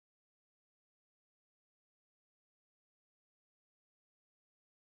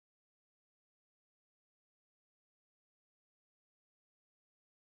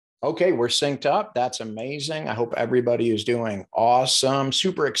Okay, we're synced up. That's amazing. I hope everybody is doing awesome.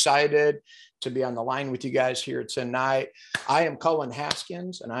 Super excited to be on the line with you guys here tonight. I am Cullen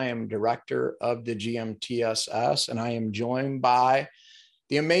Haskins, and I am director of the GMTSS, and I am joined by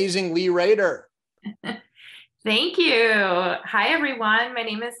the amazing Lee Rader. Thank you. Hi, everyone. My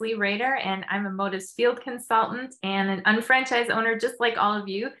name is Lee Rader, and I'm a Motives field consultant and an unfranchised owner, just like all of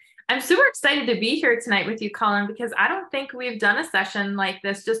you. I'm super excited to be here tonight with you, Colin, because I don't think we've done a session like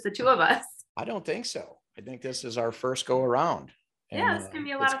this, just the two of us. I don't think so. I think this is our first go around. Yeah, And it's going to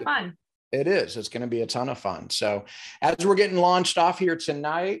be a it's lot of fun. It is. It's going to be a ton of fun. So, as we're getting launched off here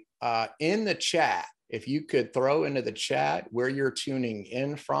tonight, in the chat, if you could throw into the chat where you're tuning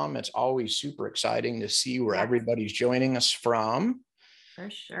in from, it's always super exciting to see where everybody's joining us from. For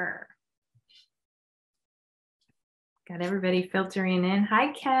sure. Got everybody filtering in.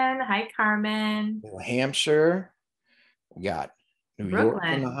 Hi, Ken. Hi, Carmen. New Hampshire. We got New York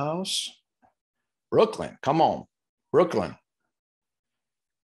in the house. Brooklyn. Come on. Brooklyn.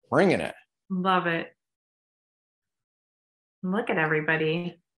 Bringing it. Love it. Look at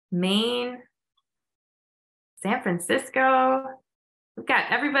everybody. Maine, San Francisco. We've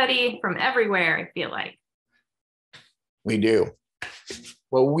got everybody from everywhere, I feel like. We do.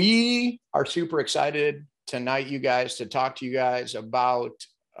 Well, we are super excited tonight, you guys, to talk to you guys about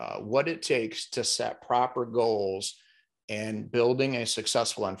what it takes to set proper goals and building a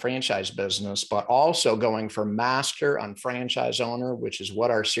successful unfranchised business, but also going from master unfranchised owner, which is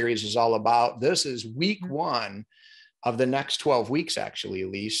what our series is all about. This is week one of the next 12 weeks, actually,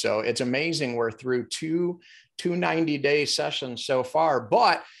 Lee. So it's amazing. We're through two 90-day sessions so far,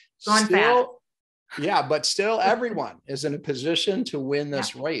 but still everyone is in a position to win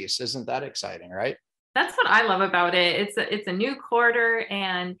this race. Isn't that exciting, right? That's what I love about it. It's a new quarter,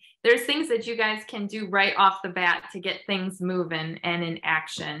 and there's things that you guys can do right off the bat to get things moving and in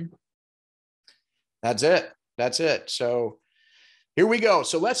action. That's it. So here we go.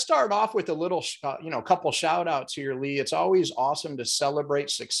 So let's start off with a little, couple shout outs here, Lee. It's always awesome to celebrate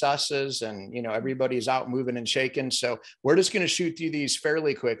successes and, everybody's out moving and shaking. So we're just going to shoot through these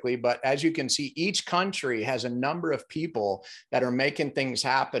fairly quickly. But as you can see, each country has a number of people that are making things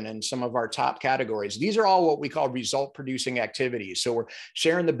happen in some of our top categories. These are all what we call result producing activities. So we're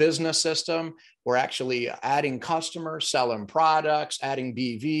sharing the business system. We're actually adding customers, selling products, adding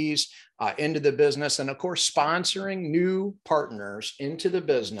BVs into the business, and of course, sponsoring new partners into the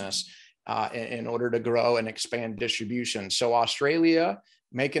business in order to grow and expand distribution. So Australia,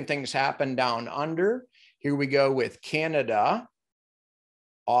 making things happen down under. Here we go with Canada.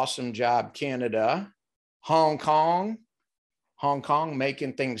 Awesome job, Canada. Hong Kong,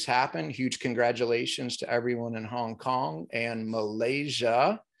 making things happen. Huge congratulations to everyone in Hong Kong. And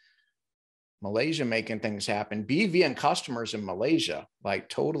Malaysia making things happen. BV and customers in Malaysia, like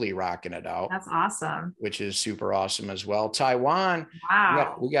totally rocking it out. That's awesome. Which is super awesome as well. Taiwan.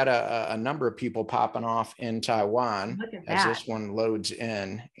 Wow. We got a number of people popping off in Taiwan as this one loads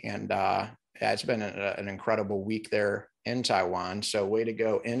in. And it's been an incredible week there in Taiwan. So way to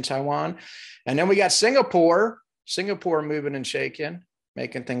go in Taiwan. And then we got Singapore moving and shaking,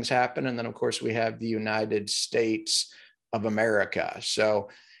 making things happen. And then, of course, we have the United States of America. So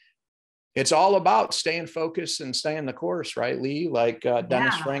it's all about staying focused and staying the course, right, Lee? Like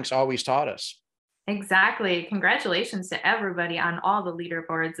Dennis Franks always taught us. Exactly. Congratulations to everybody on all the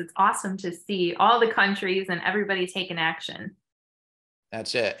leaderboards. It's awesome to see all the countries and everybody taking action.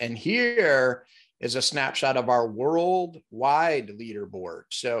 That's it. And here is a snapshot of our worldwide leaderboard.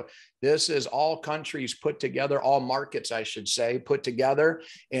 So this is all countries put together, all markets, I should say, put together,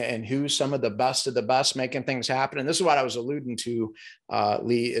 and who's some of the best making things happen. And this is what I was alluding to,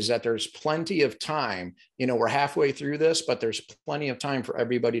 Lee, is that there's plenty of time. We're halfway through this, but there's plenty of time for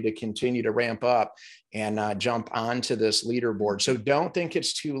everybody to continue to ramp up and jump onto this leaderboard. So don't think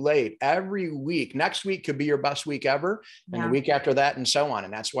it's too late. Every week, next week could be your best week ever, and the week after that, and so on.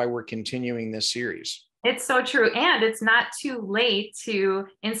 And that's why we're continuing this series. It's so true. And it's not too late to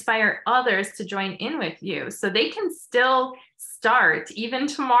inspire others to join in with you. So they can still start even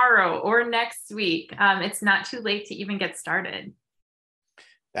tomorrow or next week. It's not too late to even get started.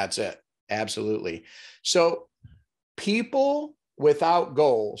 That's it. Absolutely. So people without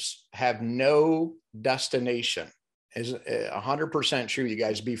goals have no destination. Is 100% true, you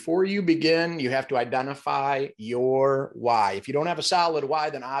guys. Before you begin, you have to identify your why. If you don't have a solid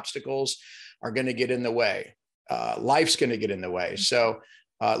why, then obstacles are going to get in the way. Life's going to get in the way. So,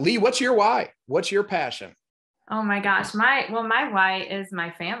 Lee, what's your why? What's your passion? Oh my gosh. My why is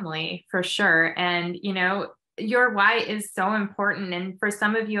my family for sure. And, your why is so important. And for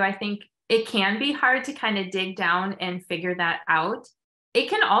some of you, I think it can be hard to kind of dig down and figure that out. it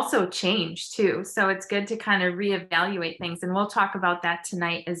can also change too. So it's good to kind of reevaluate things. And we'll talk about that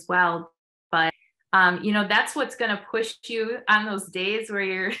tonight as well. But, that's what's going to push you on those days where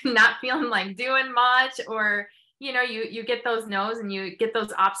you're not feeling like doing much, or, you get those no's and you get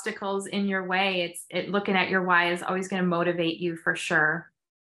those obstacles in your way. Looking at your why is always going to motivate you for sure.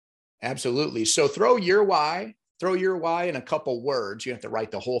 Absolutely. So throw your why in a couple words. You have to write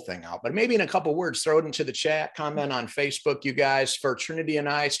the whole thing out, but maybe in a couple words, throw it into the chat, comment on Facebook, you guys. For Trinity and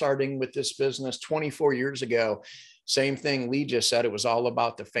I, starting with this business 24 years ago, same thing Lee just said. It was all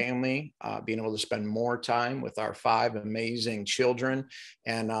about the family, being able to spend more time with our 5 amazing children.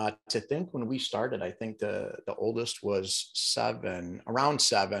 And to think when we started, I think the oldest was 7, around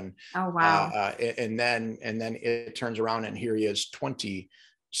 7. Oh, wow. And then it turns around and here he is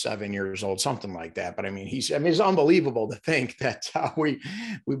 27 years old, something like that. But I mean, it's unbelievable to think that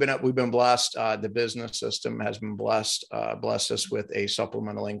we've been blessed. The business system has been blessed us with a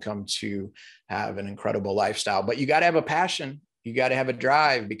supplemental income to have an incredible lifestyle. But you got to have a passion. You got to have a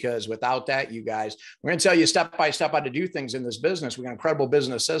drive, because without that, you guys, we're going to tell you step by step how to do things in this business. We got an incredible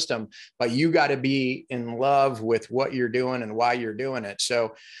business system, but you got to be in love with what you're doing and why you're doing it.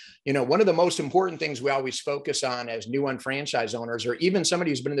 So, one of the most important things we always focus on as new unfranchised owners, or even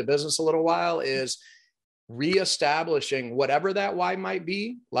somebody who's been in the business a little while, is reestablishing whatever that why might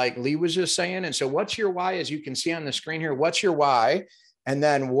be, like Lee was just saying. And so what's your why? As you can see on the screen here, what's your why? And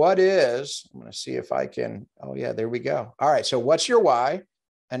then I'm going to see if I can, oh yeah, there we go. All right. So what's your why?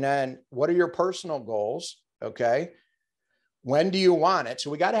 And then what are your personal goals? Okay. When do you want it?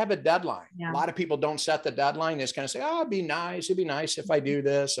 So we got to have a deadline. Yeah. A lot of people don't set the deadline. They just kind of say, oh, it'd be nice if I do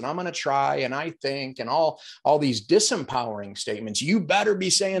this, and I'm going to try, and I think, and all these disempowering statements. You better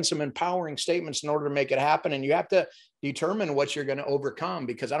be saying some empowering statements in order to make it happen. And you have to determine what you're going to overcome,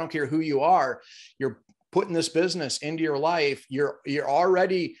 because I don't care who you are, you're putting this business into your life. You're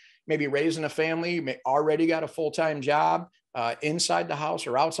already maybe raising a family, you already got a full-time job inside the house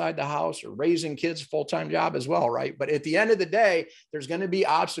or outside the house, or raising kids, full-time job as well, right? But at the end of the day, there's going to be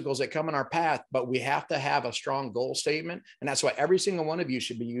obstacles that come in our path, but we have to have a strong goal statement. And that's why every single one of you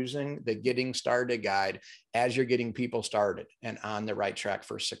should be using the Getting Started guide as you're getting people started and on the right track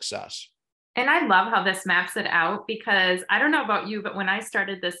for success. And I love how this maps it out, because I don't know about you, but when I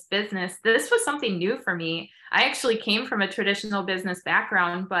started this business, this was something new for me. I actually came from a traditional business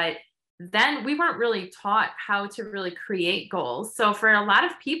background, but then we weren't really taught how to really create goals. So for a lot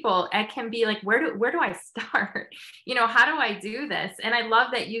of people, it can be like, where do I start? How do I do this? And I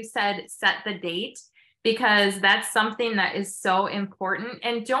love that you said set the date, because that's something that is so important.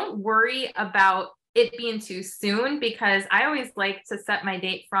 And don't worry about it being too soon, because I always like to set my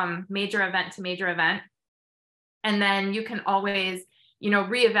date from major event to major event. And then you can always,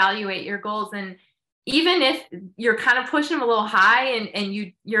 reevaluate your goals. And even if you're kind of pushing them a little high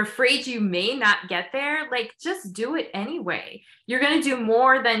and you're afraid you may not get there, like, just do it anyway. You're going to do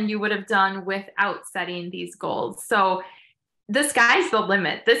more than you would have done without setting these goals. So the sky's the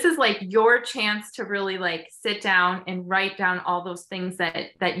limit. This is like your chance to really like sit down and write down all those things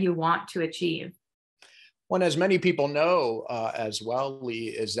that you want to achieve. Well, as many people know as well, Lee,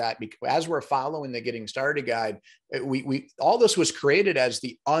 is that as we're following the Getting Started guide, we all this was created as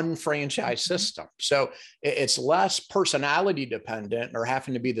the unfranchised system. So it's less personality dependent or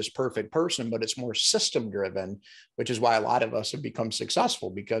having to be this perfect person, but it's more system driven, which is why a lot of us have become successful,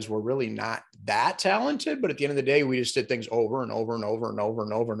 because we're really not that talented. But at the end of the day, we just did things over and over and over and over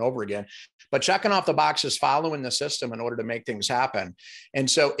and over and over again. But checking off the boxes, following the system in order to make things happen. And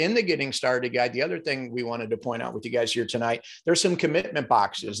so in the Getting Started guide, the other thing we wanted to point out with you guys here tonight, there's some commitment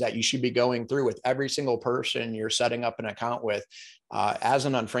boxes that you should be going through with every single person you're setting up an account with as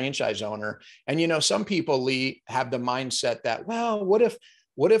an unfranchised owner. And, some people, Lee, have the mindset that, well, what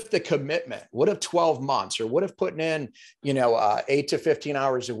if the commitment, what if 12 months, or what if putting in, 8 to 15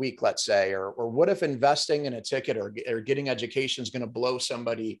 hours a week, let's say, or what if investing in a ticket or getting education is going to blow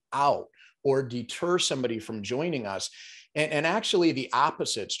somebody out or deter somebody from joining us? And actually the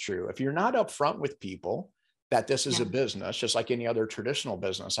opposite's true. If you're not upfront with people that this is a business, just like any other traditional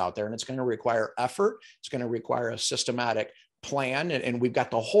business out there, and it's going to require effort, it's going to require a systematic plan, and we've got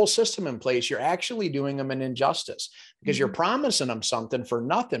the whole system in place, you're actually doing them an injustice, because you're promising them something for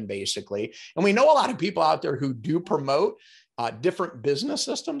nothing, basically. And we know a lot of people out there who do promote different business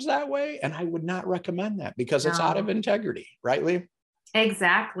systems that way, and I would not recommend that, because it's out of integrity, right, Lee?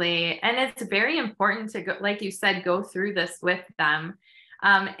 Exactly. And it's very important to go, like you said, go through this with them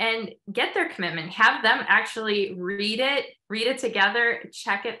and get their commitment, have them actually read it together,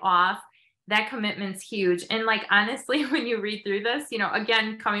 check it off. That commitment's huge. And like, honestly, when you read through this,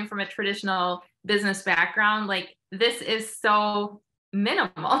 again, coming from a traditional business background, like, this is so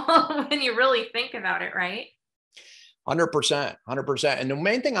minimal when you really think about it, right? 100%, 100%. And the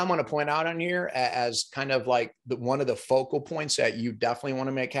main thing I'm going to point out on here as kind of like one of the focal points that you definitely want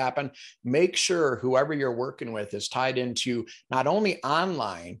to make happen, make sure whoever you're working with is tied into not only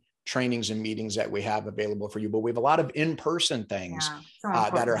online trainings and meetings that we have available for you, but we have a lot of in-person things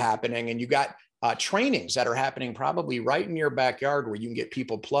that are happening. And you got trainings that are happening probably right in your backyard where you can get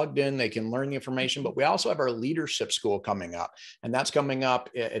people plugged in, they can learn the information. But we also have our leadership school coming up, and that's coming up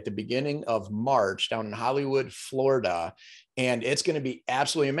at the beginning of March down in Hollywood, Florida. And it's going to be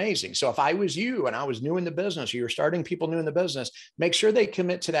absolutely amazing. So if I was you and I was new in the business, or you're starting people new in the business, make sure they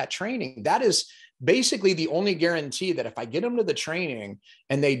commit to that training. That is basically the only guarantee that if I get them to the training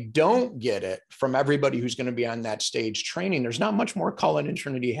and they don't get it from everybody who's going to be on that stage training, there's not much more Cullen and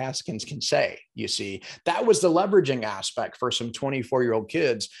Trinity Haskins can say. You see, that was the leveraging aspect for some 24-year-old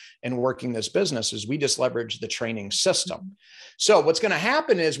kids and working this business is we just leverage the training system. So what's going to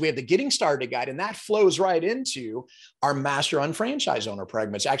happen is we have the Getting Started Guide, and that flows right into our Master Unfranchise Owner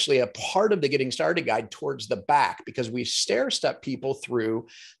program. It's actually a part of the Getting Started Guide towards the back because we stair step people through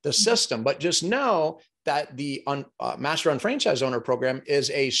the system. But just know that the Master Unfranchise Owner program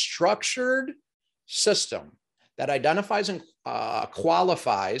is a structured system that identifies and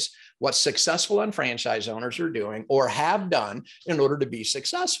qualifies what successful unfranchise owners are doing or have done in order to be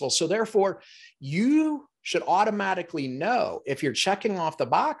successful. So therefore, you should automatically know if you're checking off the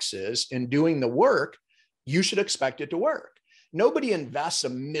boxes and doing the work, you should expect it to work. Nobody invests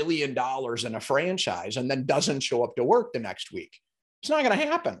 $1 million in a franchise and then doesn't show up to work the next week. It's not going to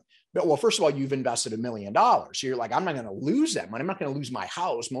happen. But, well, first of all, you've invested $1 million. So you're like, I'm not going to lose that money. I'm not going to lose my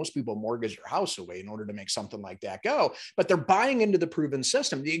house. Most people mortgage their house away in order to make something like that go. But they're buying into the proven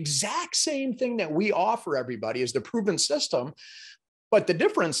system. The exact same thing that we offer everybody is the proven system. But the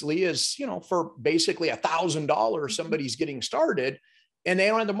difference, Lee, is, for basically $1,000, somebody's getting started and they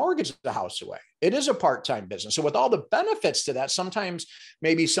don't have to mortgage the house away. It is a part-time business. So with all the benefits to that, sometimes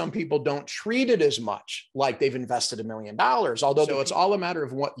maybe some people don't treat it as much like they've invested $1 million, although it's all a matter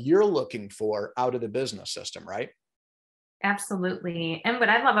of what you're looking for out of the business system, right? Absolutely. And what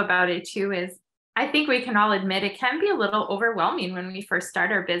I love about it too is I think we can all admit it can be a little overwhelming when we first start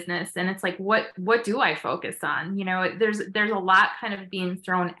our business. And it's like, what do I focus on? There's a lot kind of being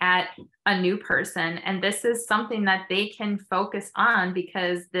thrown at a new person. And this is something that they can focus on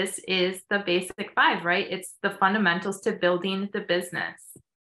because this is the basic 5, right? It's the fundamentals to building the business.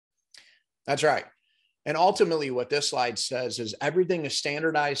 That's right. And ultimately what this slide says is everything is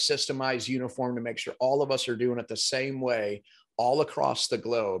standardized, systemized, uniform to make sure all of us are doing it the same way all across the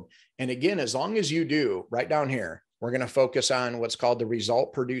globe. And again, as long as you do, right down here, we're going to focus on what's called the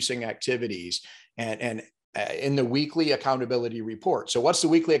result producing activities and in the weekly accountability report. So what's the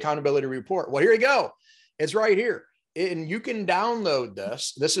weekly accountability report? Well, here you go. It's right here. And you can download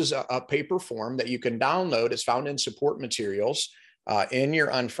this. This is a paper form that you can download. It's found in support materials in your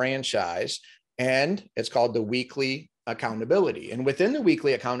unfranchise. And it's called the weekly accountability. And within the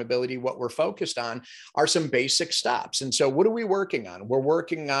weekly accountability, what we're focused on are some basic steps. And so what are we working on? We're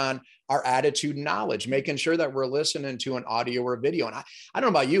working on our attitude and knowledge, making sure that we're listening to an audio or a video. And I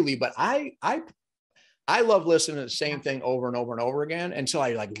don't know about you, Lee, but I love listening to the same thing over and over and over again until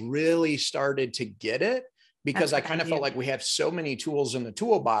I really started to get it. Because I kind of felt like we have so many tools in the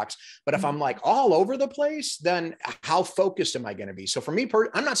toolbox, but if I'm like all over the place, then how focused am I going to be? So for me,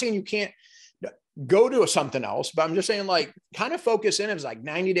 I'm not saying you can't go to something else, but I'm just saying kind of focus in as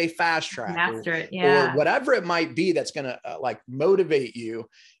 90-day fast track or whatever it might be that's going to motivate you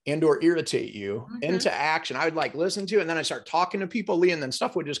and or irritate you into action. I would listen to it and then I start talking to people, Lee, and then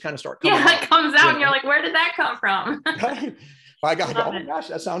stuff would just kind of start coming out. It comes out and you're like, where did that come from? I got, oh my gosh,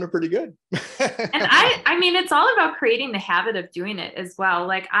 that sounded pretty good. And I mean, it's all about creating the habit of doing it as well.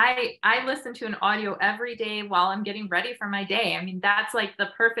 I listen to an audio every day while I'm getting ready for my day. I mean, that's the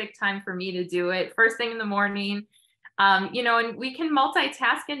perfect time for me to do it first thing in the morning. And we can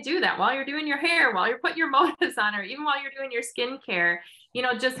multitask and do that while you're doing your hair, while you're putting your motives on, or even while you're doing your skincare,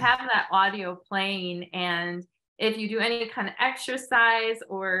 just have that audio playing. And if you do any kind of exercise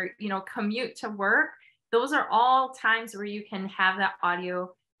or, commute to work, those are all times where you can have that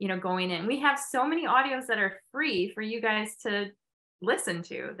audio, going in. We have so many audios that are free for you guys to listen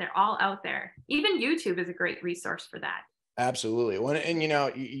to. They're all out there. Even YouTube is a great resource for that. Absolutely. And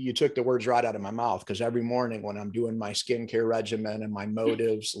you took the words right out of my mouth, because every morning when I'm doing my skincare regimen and my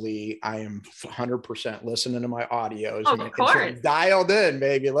motives, Lee, I am 100% listening to my audios. Of course. Dialed in,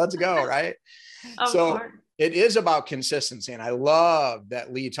 baby. Let's go. Right. Of course. It is about consistency. And I love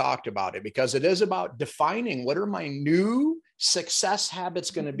that Lee talked about it, because it is about defining what are my new success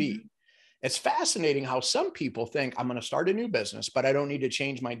habits going to be. It's fascinating how some people think I'm going to start a new business, but I don't need to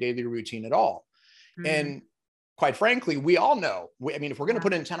change my daily routine at all. And quite frankly, we all know, I mean, if we're going to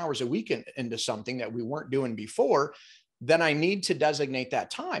put in 10 hours a week into something that we weren't doing before, then I need to designate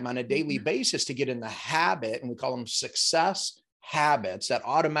that time on a daily basis to get in the habit, and we call them success habits that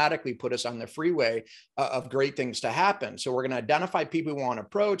automatically put us on the freeway of great things to happen. So we're going to identify people we want to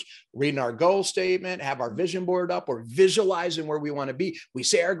approach, reading our goal statement, have our vision board up, or visualizing where we want to be. We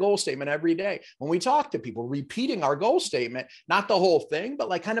say our goal statement every day. When we talk to people, repeating our goal statement, not the whole thing, but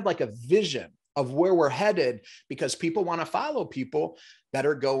like kind of like a vision of where we're headed, because people want to follow people that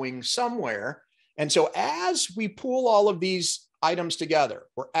are going somewhere. And so as we pull all of these items together,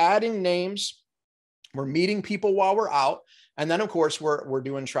 we're adding names, we're meeting people while we're out. And then of course, we're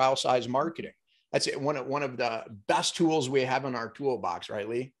doing trial size marketing. That's one of the best tools we have in our toolbox, right,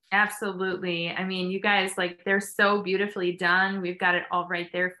 Lee? Absolutely. I mean, you guys, like, they're so beautifully done. We've got it all right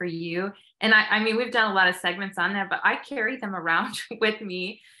there for you. And I mean, we've done a lot of segments on that, but I carry them around with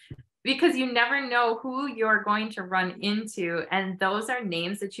me because you never know who you're going to run into. And those are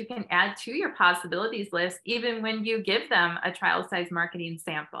names that you can add to your possibilities list, even when you give them a trial size marketing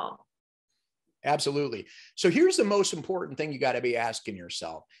sample. Absolutely. So here's the most important thing you got to be asking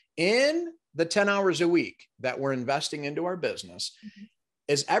yourself. In the 10 hours a week that we're investing into our business,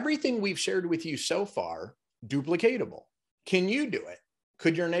 is everything we've shared with you so far duplicatable? Can you do it?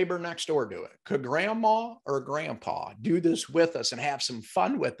 Could your neighbor next door do it? Could grandma or grandpa do this with us and have some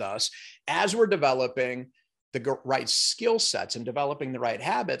fun with us as we're developing the right skill sets and developing the right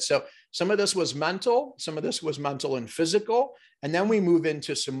habits? So some of this was mental, some of this was mental and physical. And then we move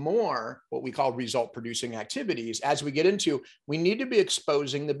into some more what we call result producing activities. As we get into, we need to be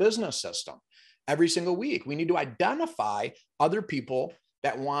exposing the business system every single week. We need to identify other people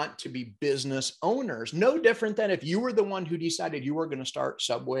that want to be business owners, no different than if you were the one who decided you were going to start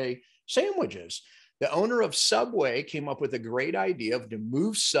Subway sandwiches. The owner of Subway came up with a great idea to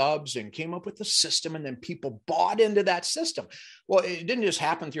move subs and came up with the system, and then people bought into that system. Well, it didn't just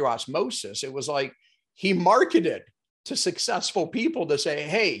happen through osmosis. It was like he marketed to successful people to say,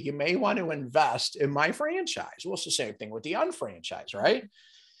 hey, you may want to invest in my franchise. Well, it's the same thing with the unfranchised, right?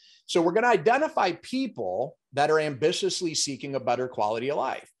 So we're going to identify people that are ambitiously seeking a better quality of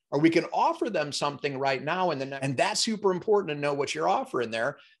life, or we can offer them something right now. And that's super important to know what you're offering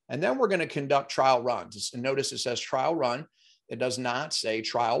there. And then we're going to conduct trial runs. And notice it says trial run. It does not say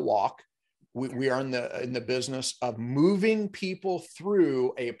trial walk. We are in the business of moving people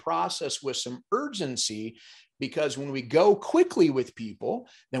through a process with some urgency, because when we go quickly with people,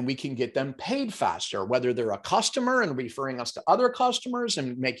 then we can get them paid faster, whether they're a customer and referring us to other customers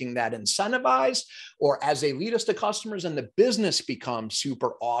and making that incentivized, or as they lead us to customers and the business becomes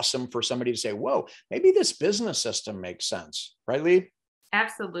super awesome for somebody to say, whoa, maybe this business system makes sense. Right, Lee?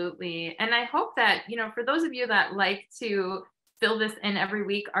 Absolutely. And I hope that, for those of you that like to fill this in every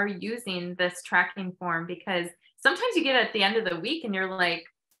week are using this tracking form, because sometimes you get at the end of the week and you're like,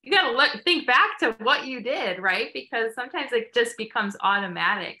 you got to think back to what you did, right? Because sometimes it just becomes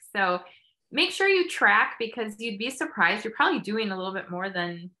automatic. So make sure you track, because you'd be surprised. You're probably doing a little bit more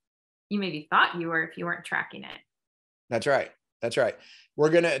than you maybe thought you were if you weren't tracking it. That's right. That's right.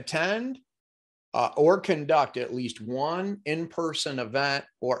 We're going to attend or conduct at least one in-person event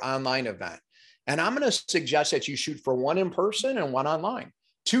or online event. And I'm going to suggest that you shoot for one in person and one online.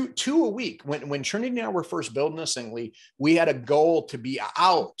 Two a week. When Trinity and I were first building this thing, Lee, we had a goal to be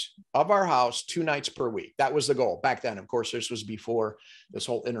out of our house 2 nights per week. That was the goal back then. Of course, this was before this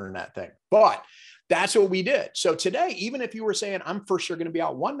whole internet thing, but that's what we did. So today, even if you were saying, I'm for sure going to be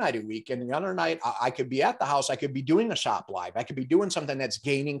out 1 night a week, and the other night I could be at the house, I could be doing a shop live. I could be doing something that's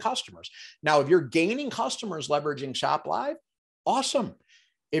gaining customers. Now, if you're gaining customers leveraging shop live, awesome.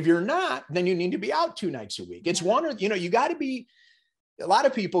 If you're not, then you need to be out 2 nights a week. It's one, or, you got to be. A lot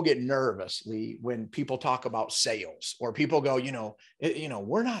of people get nervous, Lee, when people talk about sales, or people go,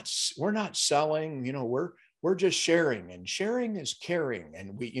 we're not selling, we're just sharing, and sharing is caring.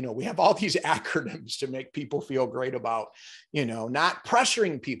 And we have all these acronyms to make people feel great about, not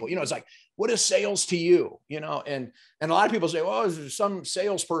pressuring people. It's like, what is sales to you? And a lot of people say, well, there's some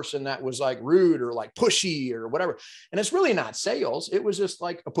salesperson that was like rude or like pushy or whatever. And it's really not sales. It was just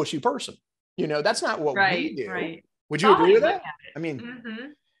like a pushy person. That's not what we do. Right. Would you agree with that? I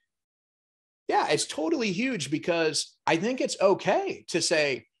mean, yeah, it's totally huge, because I think it's okay to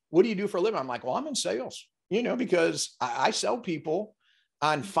say, what do you do for a living? I'm like, well, I'm in sales, because I sell people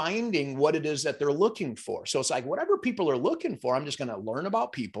on finding what it is that they're looking for. So it's like, whatever people are looking for, I'm just going to learn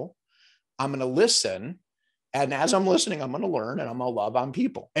about people. I'm going to listen. And as I'm listening, I'm going to learn, and I'm going to love on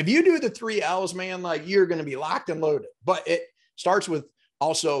people. If you do the 3 L's, man, like, you're going to be locked and loaded. But it starts with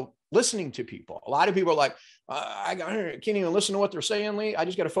also listening to people. A lot of people are like, I can't even listen to what they're saying, Lee. I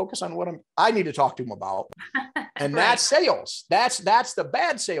just got to focus on what I need to talk to them about. And Right. that's sales. That's the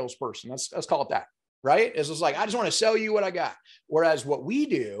bad salesperson. Let's call it that. Right? It's just like, I just want to sell you what I got. Whereas what we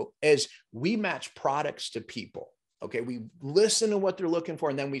do is we match products to people. Okay. We listen to what they're looking for.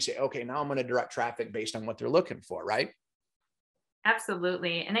 And then we say, okay, now I'm going to direct traffic based on what they're looking for. Right?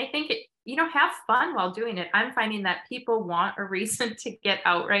 Absolutely. And I think have fun while doing it. I'm finding that people want a reason to get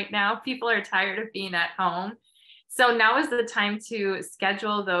out right now. People are tired of being at home. So now is the time to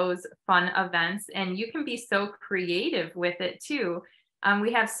schedule those fun events, and you can be so creative with it too.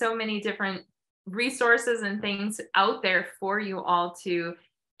 We have so many different resources and things out there for you all to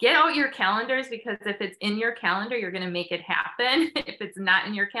get out your calendars, because if it's in your calendar, you're going to make it happen. If it's not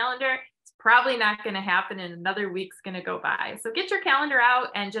in your calendar, it's probably not going to happen, and another week's going to go by. So get your calendar out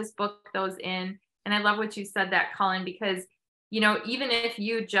and just book those in. And I love what you said, that, Colin, because even if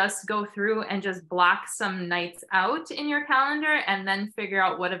you just go through and just block some nights out in your calendar and then figure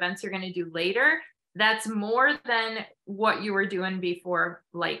out what events you're going to do later, that's more than what you were doing before,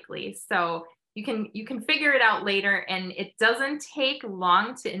 likely. So you can figure it out later, and it doesn't take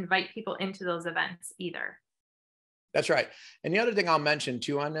long to invite people into those events either. That's right. And the other thing I'll mention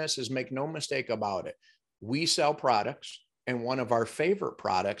too on this is, make no mistake about it. We sell products, and one of our favorite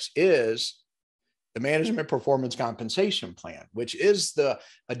products is the management performance compensation plan, which is the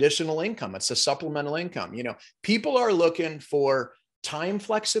additional income. It's a supplemental income. People are looking for time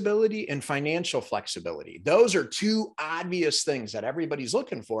flexibility and financial flexibility. Those are two obvious things that everybody's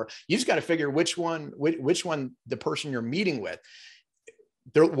looking for. You just got to figure which one the person you're meeting with,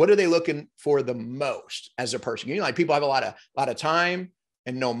 what are they looking for the most as a person? Like, people have a lot of time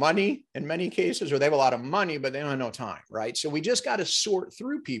and no money in many cases, or they have a lot of money, but they don't have no time, right? So we just got to sort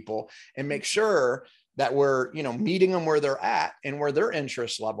through people and make sure that we're, meeting them where they're at and where their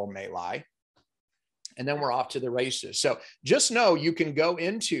interest level may lie. And then we're off to the races. So just know you can go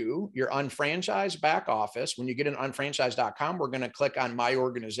into your unfranchised back office. When you get in unfranchised.com, we're going to click on My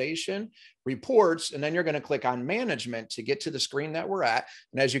Organization, Reports, and then you're going to click on Management to get to the screen that we're at.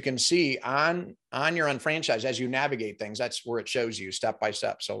 And as you can see on your unfranchised, as you navigate things, that's where it shows you step by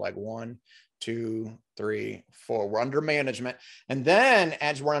step. So like 1, 2, 3, 4, we're under Management. And then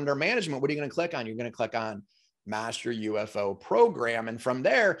as we're under Management, what are you going to click on? You're going to click on Master UFO Program. And from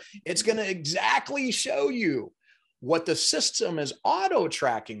there, it's going to exactly show you what the system is auto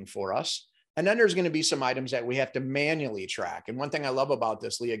tracking for us. And then there's going to be some items that we have to manually track. And one thing I love about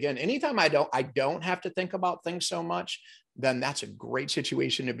this, Lee, again, anytime I don't have to think about things so much, then that's a great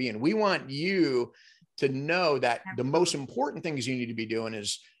situation to be in. We want you to know that the most important things you need to be doing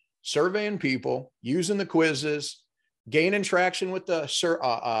is surveying people, using the quizzes, gaining traction with the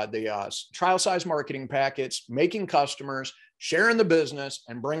trial size marketing packets, making customers, sharing the business,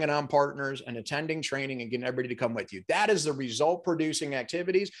 and bringing on partners and attending training and getting everybody to come with you. That is the result producing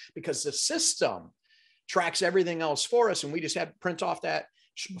activities, because the system tracks everything else for us. And we just had to print off that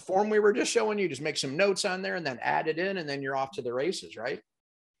form we were just showing you, just make some notes on there and then add it in, and then you're off to the races, right?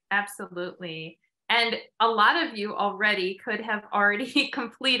 Absolutely. And a lot of you already could have already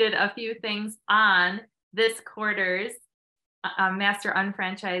completed a few things on this quarter's Master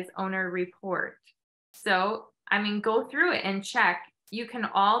Unfranchised Owner Report. So, go through it and check. You can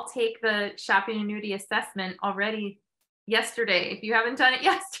all take the shopping annuity assessment already yesterday. If you haven't done it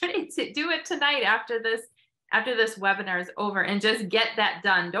yesterday, do it tonight after this webinar is over, and just get that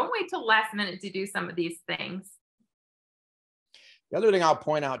done. Don't wait till last minute to do some of these things. The other thing I'll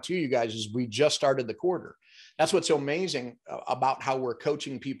point out to you guys is we just started the quarter. That's what's so amazing about how we're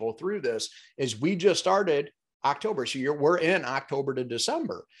coaching people through this, is we just started October. So we're in October to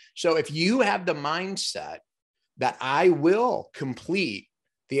December. So if you have the mindset that I will complete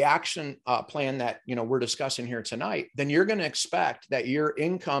the action plan that we're discussing here tonight, then you're going to expect that your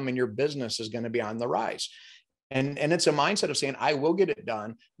income and your business is going to be on the rise. And it's a mindset of saying, I will get it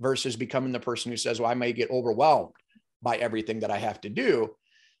done, versus becoming the person who says, well, I may get overwhelmed by everything that I have to do.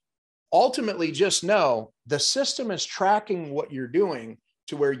 Ultimately, just know the system is tracking what you're doing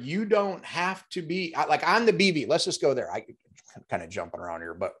to where you don't have to be like on the BV. Let's just go there. I'm kind of jumping around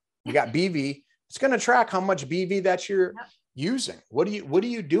here, but you got BV. It's going to track how much BV that you're using. What are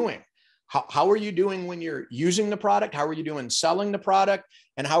you doing? How are you doing when you're using the product? How are you doing selling the product?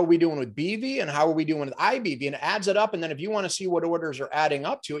 And how are we doing with BV? And how are we doing with IBV? And it adds it up. And then if you want to see what orders are adding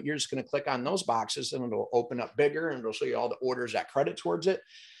up to it, you're just going to click on those boxes and it'll open up bigger and it'll show you all the orders that credit towards it.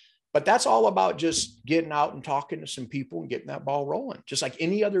 But that's all about just getting out and talking to some people and getting that ball rolling, just like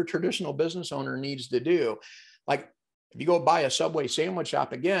any other traditional business owner needs to do. Like if you go buy a Subway sandwich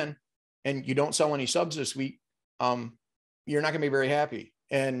shop again and you don't sell any subs this week, you're not going to be very happy.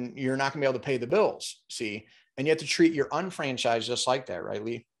 and you're not going to be able to pay the bills. See, and you have to treat your unfranchised just like that, right,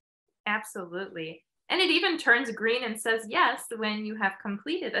 Lee? Absolutely. And it even turns green and says yes when you have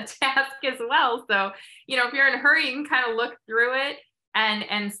completed a task as well. So, if you're in a hurry, you can kind of look through it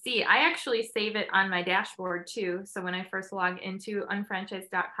and see. I actually save it on my dashboard too. So when I first log into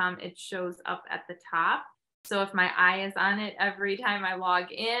unfranchised.com, it shows up at the top. So if my eye is on it every time I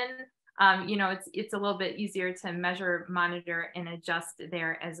log in, it's a little bit easier to measure, monitor, and adjust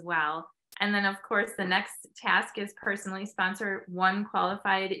there as well. And then, of course, the next task is personally sponsor one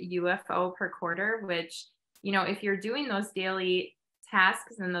qualified UFO per quarter, which, if you're doing those daily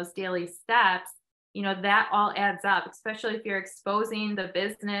tasks and those daily steps, that all adds up, especially if you're exposing the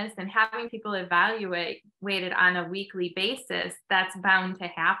business and having people evaluated on a weekly basis. That's bound to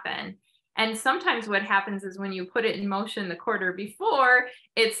happen. And sometimes what happens is when you put it in motion the quarter before,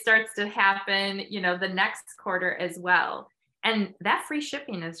 it starts to happen, the next quarter as well. And that free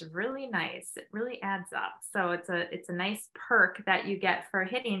shipping is really nice. It really adds up. So it's a nice perk that you get for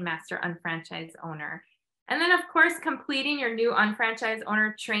hitting Master Unfranchised Owner. And then, of course, completing your new unfranchised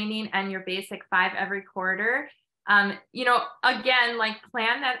owner training and your basic 5 every quarter. Again, like,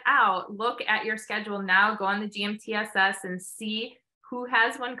 plan that out. Look at your schedule now. Go on the GMTSS and see who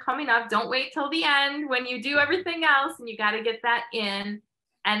has one coming up. Don't wait till the end when you do everything else, and you got to get that in.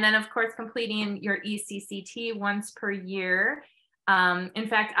 And then, of course, completing your ECCT once per year. In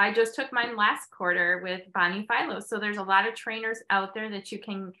fact, I just took mine last quarter with Bonnie Philo. So there's a lot of trainers out there that you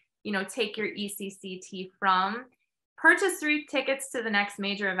can, take your ECCT from. Purchase 3 tickets to the next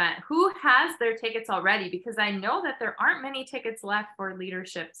major event. Who has their tickets already? Because I know that there aren't many tickets left for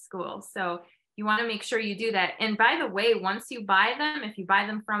leadership school. So you want to make sure you do that. And by the way, once you buy them, if you buy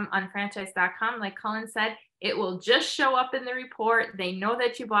them from unfranchised.com, like Cullen said, it will just show up in the report. They know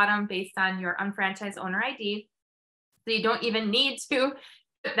that you bought them based on your unfranchised owner ID. So you don't even need to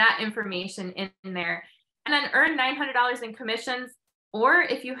put that information in there. And then earn $900 in commissions. Or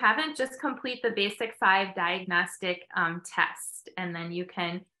if you haven't, just complete the basic 5 diagnostic test, and then you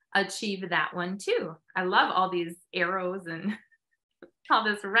can achieve that one too. I love all these arrows and all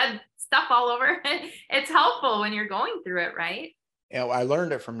this red stuff all over. It's helpful when you're going through it, right? I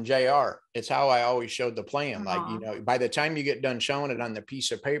learned it from JR. It's how I always showed the plan. Like, by the time you get done showing it on the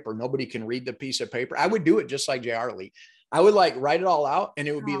piece of paper, nobody can read the piece of paper. I would do it just like JR Lee. I would write it all out, and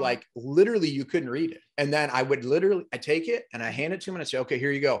it would be like, literally, you couldn't read it. And then I take it and I hand it to him and I say, okay,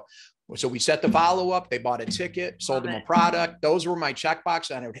 here you go. So we set the follow-up. They bought a ticket, sold them a product. Those were my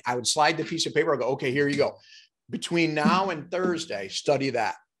checkbox. And I would slide the piece of paper. I go, okay, here you go. Between now and Thursday, study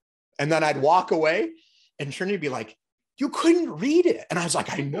that. And then I'd walk away, and Trinity would be like, you couldn't read it. And I was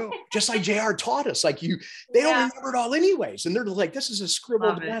like, I know, just like JR taught us, they don't remember it all anyways. And they're like, this is a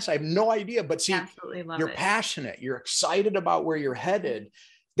scribbled mess. I have no idea. But see, you're passionate. You're excited about where you're headed.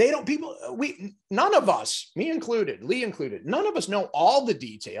 None of us, me included, Lee included, none of us know all the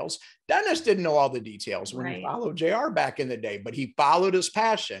details. Dennis didn't know all the details when he followed JR back in the day, but he followed his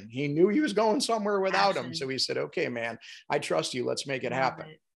passion. He knew he was going somewhere without him. So he said, okay, man, I trust you. Let's make it happen.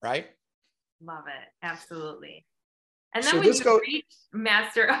 Right? Love it. Absolutely. And then when you reach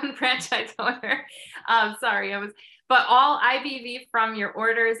Master Unfranchised Owner, but all IBV from your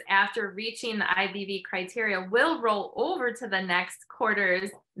orders after reaching the IBV criteria will roll over to the next quarter's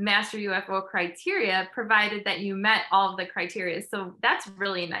Master UFO criteria, provided that you met all of the criteria. So that's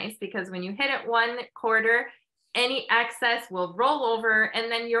really nice, because when you hit it one quarter, any excess will roll over,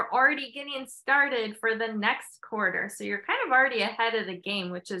 and then you're already getting started for the next quarter. So you're kind of already ahead of the game,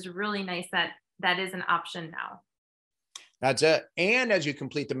 which is really nice that is an option now. That's it. And as you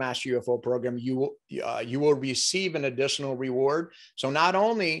complete the Master UFO program, you will receive an additional reward. So not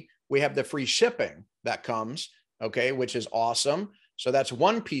only we have the free shipping that comes, okay, which is awesome. So that's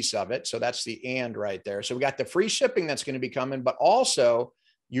one piece of it. So that's the and right there. So we got the free shipping that's going to be coming, but also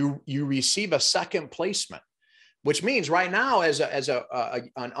you receive a second placement, which means right now as an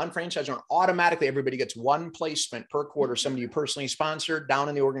unfranchised owner, automatically everybody gets one placement per quarter. Somebody you personally sponsored down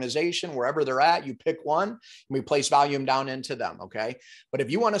in the organization, wherever they're at, you pick one and we place volume down into them. Okay. But if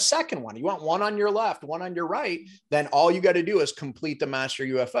you want a second one, you want one on your left, one on your right, then all you got to do is complete the Master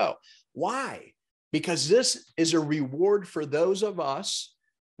UFO. Why? Because this is a reward for those of us,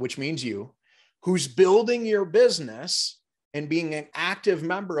 which means you, who's building your business and being an active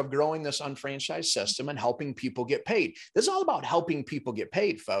member of growing this unfranchised system and helping people get paid. This is all about helping people get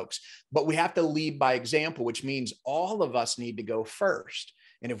paid, folks, but we have to lead by example, which means all of us need to go first.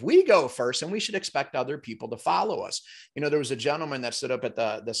 And if we go first, then we should expect other people to follow us. You know, there was a gentleman that stood up at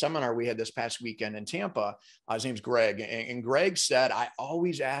the seminar we had this past weekend in Tampa. His name's Greg. And Greg said, I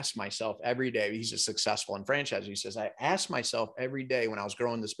always ask myself every day, he's a successful in franchise. He says, I ask myself every day when I was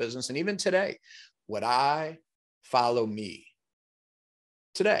growing this business, and even today, would I follow me?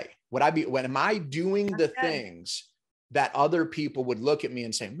 Today, would I be, when am I doing the things that other people would look at me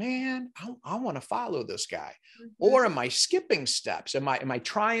and say, man, I want to follow this guy? Or am I skipping steps? Am I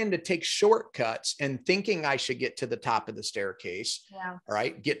trying to take shortcuts and thinking I should get to the top of the staircase? Yeah. All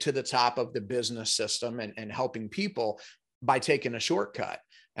right. Get to the top of the business system and helping people by taking a shortcut.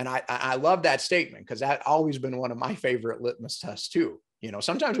 And I love that statement, because that's always been one of my favorite litmus tests too. You know,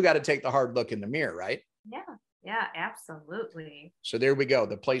 sometimes we got to take the hard look in the mirror, right? Yeah. Yeah, absolutely. So there we go.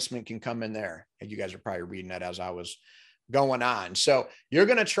 The placement can come in there. And you guys are probably reading that as I was going on. So you're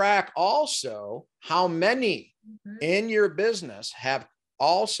going to track also how many in your business have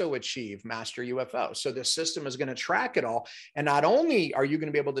also achieved Master UFO. So the system is going to track it all. And not only are you going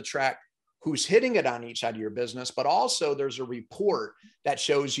to be able to track who's hitting it on each side of your business, but also there's a report that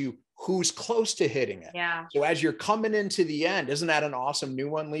shows you who's close to hitting it. Yeah. So as you're coming into the end, isn't that an awesome new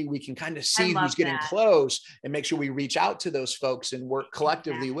one, Lee? We can kind of see who's getting that. close and make sure we reach out to those folks and work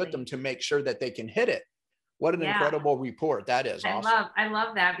collectively with them to make sure that they can hit it. What an incredible report that is. Awesome. I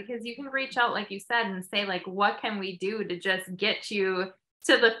love that, because you can reach out, like you said, and say, like, what can we do to just get you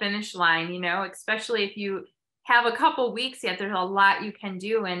to the finish line, you know, especially if you have a couple weeks yet, there's a lot you can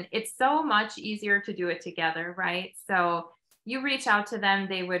do. And it's so much easier to do it together, right? So you reach out to them,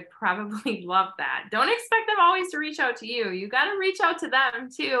 they would probably love that. Don't expect them always to reach out to you. You got to reach out to them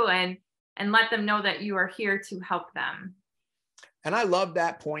too, and let them know that you are here to help them. And I love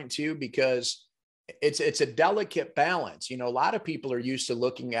that point too, because it's a delicate balance. You know, a lot of people are used to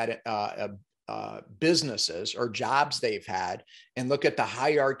looking at it, businesses or jobs they've had and look at the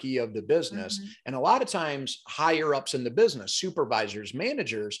hierarchy of the business. And a lot of times higher ups in the business, supervisors,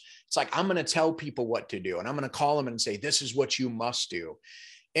 managers, it's like, I'm going to tell people what to do. And I'm going to call them and say, this is what you must do.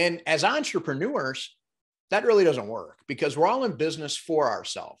 And as entrepreneurs, that really doesn't work, because we're all in business for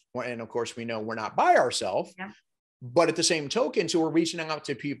ourselves. And of course, we know we're not by ourselves. Yeah. But at the same token, so we're reaching out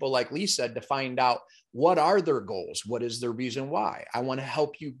to people, like Lee said, to find out what are their goals? What is their reason why? I want to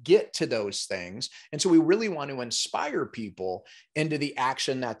help you get to those things. And so we really want to inspire people into the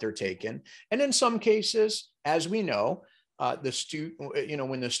action that they're taking. And in some cases, as we know, the student, you know,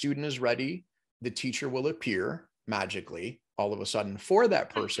 when the student is ready, the teacher will appear magically all of a sudden for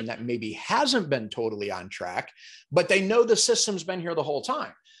that person that maybe hasn't been totally on track, but they know the system's been here the whole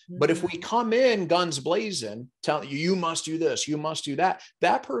time. But if we come in guns blazing, telling you, you must do this, you must do that,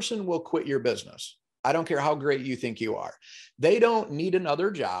 that person will quit your business. I don't care how great you think you are. They don't need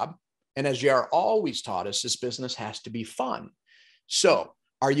another job. And as JR always taught us, this business has to be fun. So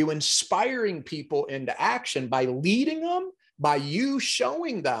are you inspiring people into action by leading them, by you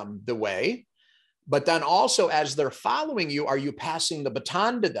showing them the way? But then also, as they're following you, are you passing the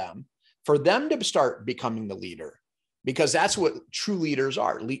baton to them for them to start becoming the leader? Because that's what true leaders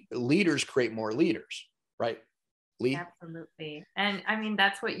are. Leaders create more leaders, right? Lee? Absolutely. And I mean,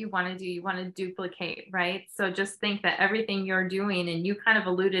 that's what you want to do. You want to duplicate, right? So just think that everything you're doing, and you kind of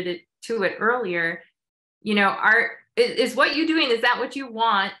alluded to it earlier, you know, is what you're doing, is that what you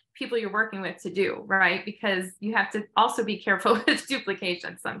want people you're working with to do, right? Because you have to also be careful with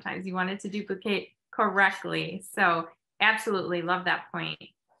duplication. Sometimes you want it to duplicate correctly. So absolutely love that point.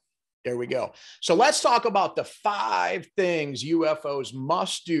 There we go. So let's talk about the 5 things UFOs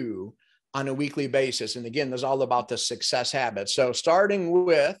must do on a weekly basis. And again, this is all about the success habits. So starting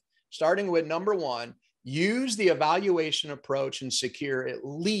with number 1, use the evaluation approach and secure at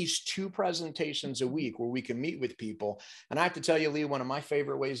least 2 presentations a week where we can meet with people. And I have to tell you, Lee, one of my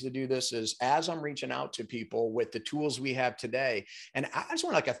favorite ways to do this is as I'm reaching out to people with the tools we have today, and I just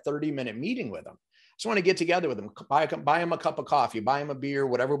want like a 30-minute meeting with them. Just want to get together with them, buy them a cup of coffee, buy them a beer,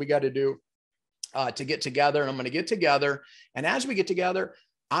 whatever we got to do to get together. And I'm going to get together. And as we get together,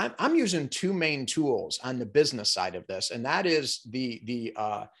 I'm using 2 main tools on the business side of this. And that is the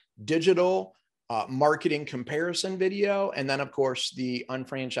digital marketing comparison video. And then of course the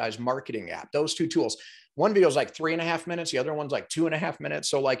unfranchised marketing app, those 2 tools. One video is like 3.5 minutes. The other one's like 2.5 minutes.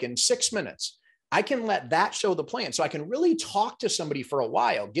 So like in 6 minutes, I can let that show the plan. So I can really talk to somebody for a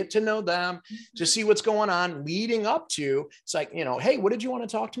while, get to know them, to see what's going on leading up to, it's like, you know, hey, what did you want to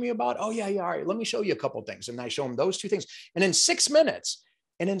talk to me about? Oh yeah. All right. Let me show you a couple of things. And I show them those 2 things. And in 6 minutes,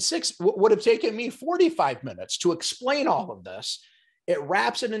 would have taken me 45 minutes to explain all of this. It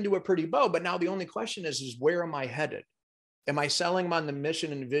wraps it into a pretty bow. But now the only question is where am I headed? Am I selling them on the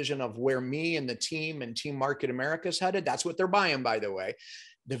mission and vision of where me and the team and Team Market America is headed? That's what they're buying, by the way.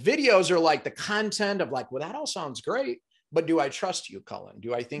 The videos are like the content of like, well, that all sounds great, but do I trust you, Cullen?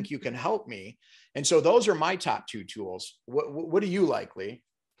 Do I think you can help me? And so those are my top two tools. What do you like, Lee?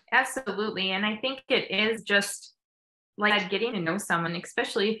 Absolutely. And I think it is just like getting to know someone,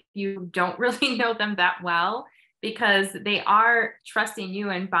 especially if you don't really know them that well, because they are trusting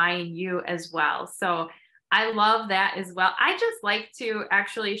you and buying you as well. So I love that as well. I just like to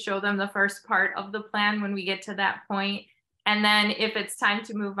actually show them the first part of the plan when we get to that point. And then if it's time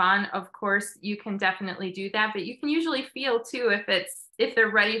to move on, of course, you can definitely do that. But you can usually feel too if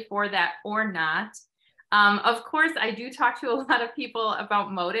they're ready for that or not. Of course, I do talk to a lot of people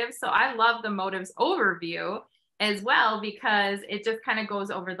about motives. So I love the motives overview as well, because it just kind of goes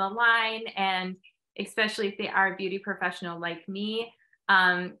over the line. And especially if they are a beauty professional like me,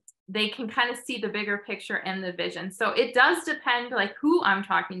 they can kind of see the bigger picture and the vision. So it does depend like who I'm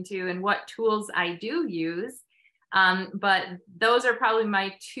talking to and what tools I do use. But those are probably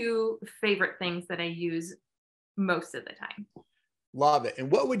my two favorite things that I use most of the time. Love it.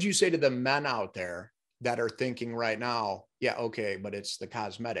 And what would you say to the men out there that are thinking right now, yeah, okay, but it's the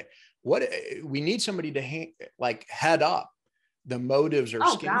cosmetic. What we need somebody to like head up the motives or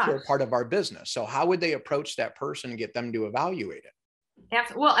skincare part of our business. So how would they approach that person and get them to evaluate it?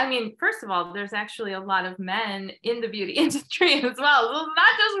 Well, I mean, first of all, there's actually a lot of men in the beauty industry as well. So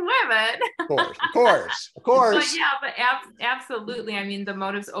not just women. Of course, of course, of course. But yeah, but absolutely. I mean, the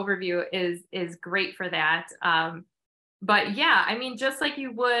motives overview is great for that. But yeah, I mean, just like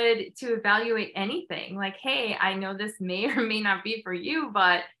you would to evaluate anything, like, hey, I know this may or may not be for you,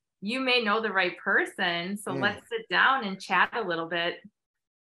 but you may know the right person. So let's sit down and chat a little bit.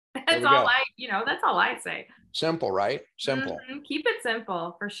 That's all that's all I say. Simple, right? Simple. Keep it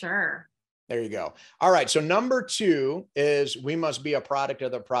simple for sure. There you go. All right. So number two is we must be a product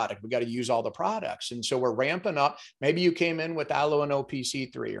of the product. We got to use all the products. And so we're ramping up. Maybe you came in with aloe and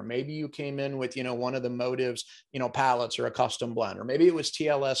OPC3, or maybe you came in with, one of the motives, palettes or a custom blend, or maybe it was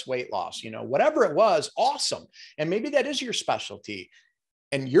TLS weight loss, whatever it was, awesome. And maybe that is your specialty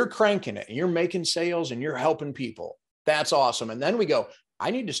and you're cranking it and you're making sales and you're helping people. That's awesome. And then we go, I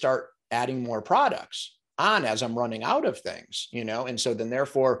need to start adding more products on as I'm running out of things, and so then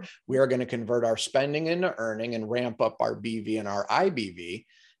therefore we are going to convert our spending into earning and ramp up our BV and our IBV.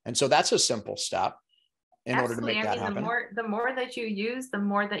 And so that's a simple step in order to make that happen. The more that you use, the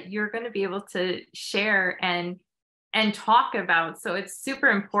more that you're going to be able to share and talk about. So it's super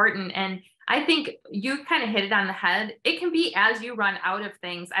important. And I think you kind of hit it on the head. It can be as you run out of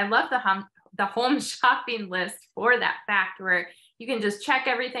things. I love the home shopping list for that fact, where you can just check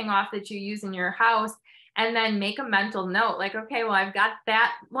everything off that you use in your house and then make a mental note like, okay, well, I've got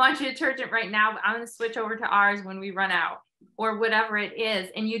that laundry detergent right now, but I'm going to switch over to ours when we run out, or whatever it is.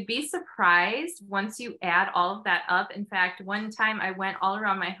 And you'd be surprised once you add all of that up. In fact, one time I went all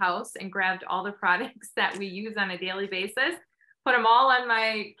around my house and grabbed all the products that we use on a daily basis, put them all on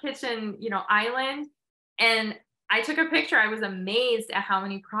my kitchen, island. And I took a picture. I was amazed at how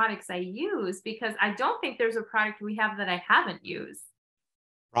many products I use, because I don't think there's a product we have that I haven't used.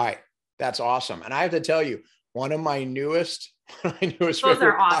 Right. That's awesome. And I have to tell you, one of my newest those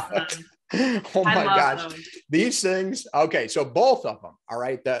are awesome. Oh my gosh. Those. These things. Okay. So both of them. All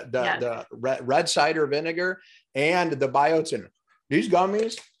right. The red cider vinegar and the biotin. These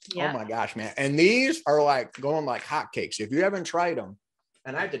gummies. Yeah. Oh my gosh, man. And these are like going like hotcakes. If you haven't tried them,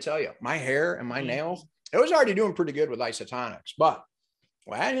 and I have to tell you, my hair and my nails, it was already doing pretty good with isotonics, but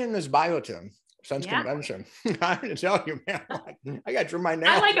adding in this biotin since convention, I have to tell you, man, I got to trim my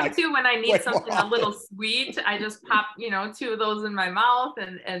nails. I like them too when I need something a little sweet. I just pop, 2 of those in my mouth,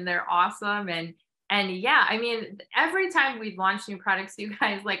 and they're awesome. And yeah, I mean, every time we launch new products, you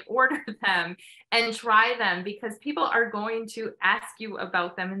guys like order them and try them, because people are going to ask you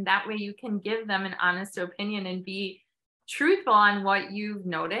about them. And that way you can give them an honest opinion and be truthful on what you've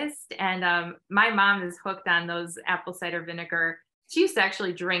noticed. And my mom is hooked on those apple cider vinegar. She used to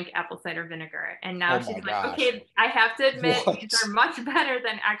actually drink apple cider vinegar. And now she's like, okay, I have to admit, these are much better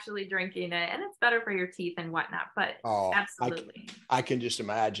than actually drinking it. And it's better for your teeth and whatnot. But absolutely. I can just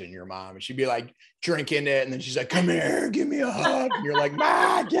imagine your mom. And she'd be like drinking it. And then she's like, come here, give me a hug. And you're like,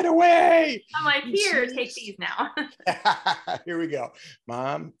 Ma, get away. I'm like, here, take these now. Here we go.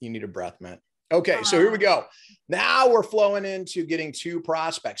 Mom, you need a breath mint. Okay, so here we go. Now we're flowing into getting 2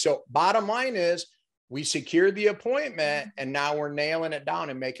 prospects. So bottom line is, we secured the appointment, and now we're nailing it down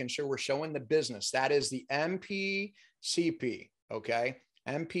and making sure we're showing the business. That is the MPCP. Okay.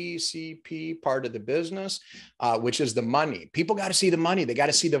 MPCP part of the business, which is the money. People got to see the money. They got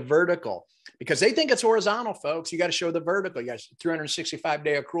to see the vertical because they think it's horizontal, folks. You got to show the vertical. You got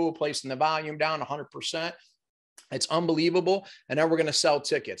 365-day accrual, placing the volume down 100%. It's unbelievable. And then we're going to sell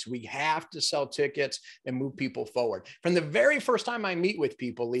tickets. We have to sell tickets and move people forward. From the very first time I meet with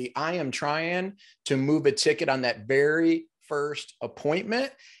people, Lee, I am trying to move a ticket on that very first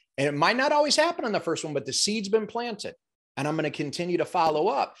appointment. And it might not always happen on the first one, but the seed's been planted. And I'm going to continue to follow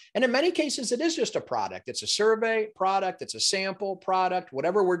up. And in many cases, it is just a product. It's a survey product. It's a sample product,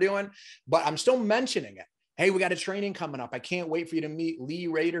 whatever we're doing. But I'm still mentioning it. Hey, we got a training coming up. I can't wait for you to meet Lee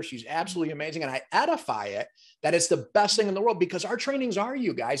Rader. She's absolutely amazing. And I edify it that it's the best thing in the world because our trainings are,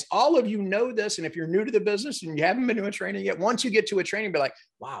 you guys. All of you know this. And if you're new to the business and you haven't been to a training yet, once you get to a training, be like,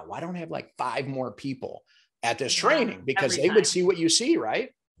 wow, why don't I have like 5 more people at this training? Because they would see what you see,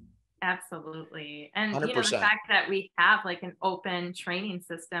 right? Absolutely. And 100%. you know, the fact that we have like an open training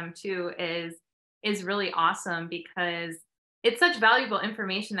system too is really awesome because it's such valuable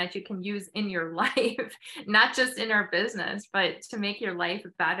information that you can use in your life, not just in our business, but to make your life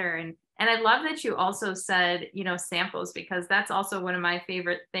better. And I love that you also said, you know, samples, because that's also one of my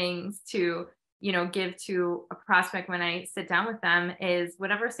favorite things to, you know, give to a prospect when I sit down with them is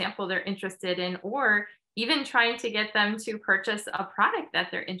whatever sample they're interested in, or even trying to get them to purchase a product that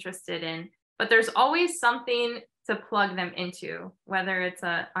they're interested in. But there's always something to plug them into, whether it's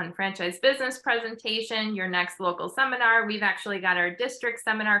a unfranchised business presentation, your next local seminar. We've actually got our district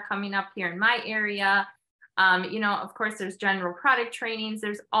seminar coming up here in my area. You know, of course, there's general product trainings.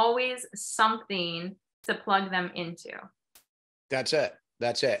 There's always something to plug them into. That's it.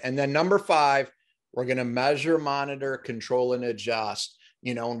 That's it. And then number 5, we're going to measure, monitor, control, and adjust,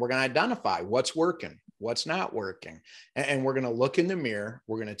 you know, and we're going to identify what's working, what's not working. And we're going to look in the mirror.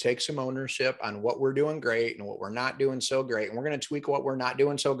 We're going to take some ownership on what we're doing great and what we're not doing so great. And we're going to tweak what we're not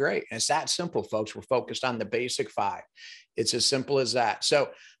doing so great. And it's that simple, folks. We're focused on the basic 5. It's as simple as that. So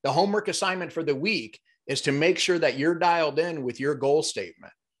the homework assignment for the week is to make sure that you're dialed in with your goal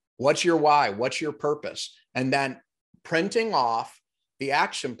statement. What's your why? What's your purpose? And then printing off the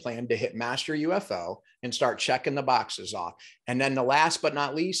action plan to hit Master UFO and start checking the boxes off. And then the last but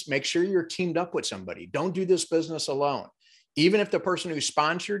not least, make sure you're teamed up with somebody. Don't do this business alone. Even if the person who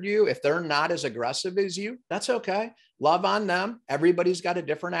sponsored you, if they're not as aggressive as you, that's okay. Love on them. Everybody's got a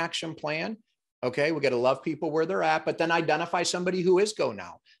different action plan. Okay, we got to love people where they're at, but then identify somebody who is go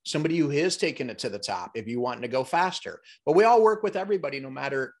now, somebody who is taking it to the top if you want to go faster. But we all work with everybody, no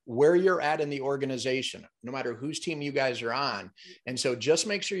matter where you're at in the organization, no matter whose team you guys are on. And so just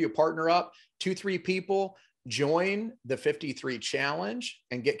make sure you partner up 2-3 people, join the 53 challenge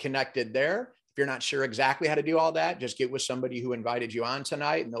and get connected there. If you're not sure exactly how to do all that, just get with somebody who invited you on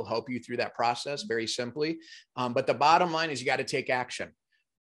tonight and they'll help you through that process very simply. But the bottom line is you got to take action.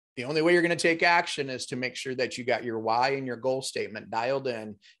 The only way you're going to take action is to make sure that you got your why and your goal statement dialed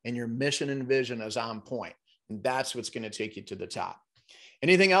in and your mission and vision is on point. And that's what's going to take you to the top.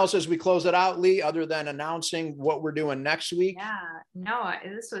 Anything else as we close it out, Lee, other than announcing what we're doing next week? Yeah, no,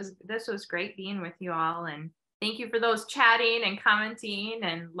 this was great being with you all. And thank you for those chatting and commenting,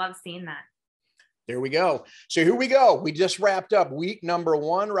 and love seeing that. There we go. So here we go. We just wrapped up week number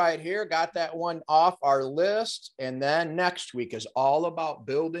 1 right here. Got that one off our list. And then next week is all about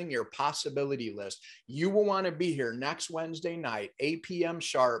building your possibility list. You will want to be here next Wednesday night, 8 p.m.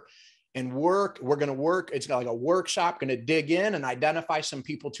 sharp, and work. We're going to work. It's like a workshop, going to dig in and identify some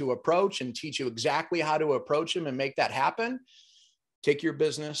people to approach and teach you exactly how to approach them and make that happen. Take your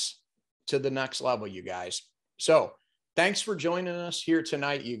business to the next level, you guys. So thanks for joining us here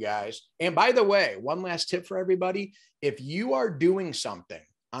tonight, you guys. And by the way, one last tip for everybody. If you are doing something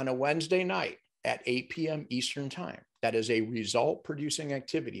on a Wednesday night at 8 p.m. Eastern time, that is a result producing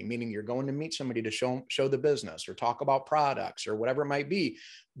activity, meaning you're going to meet somebody to show the business or talk about products or whatever it might be,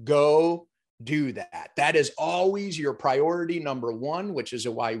 go do that. That is always your priority number 1, which is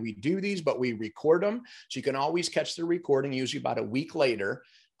why we do these, but we record them. So you can always catch the recording usually about a week later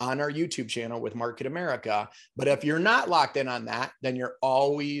on our YouTube channel with Market America. But if you're not locked in on that, then you're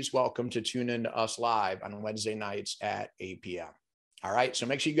always welcome to tune into us live on Wednesday nights at 8 p.m. All right. So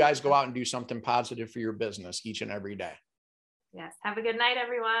make sure you guys go out and do something positive for your business each and every day. Yes. Have a good night,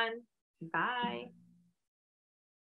 everyone. Bye.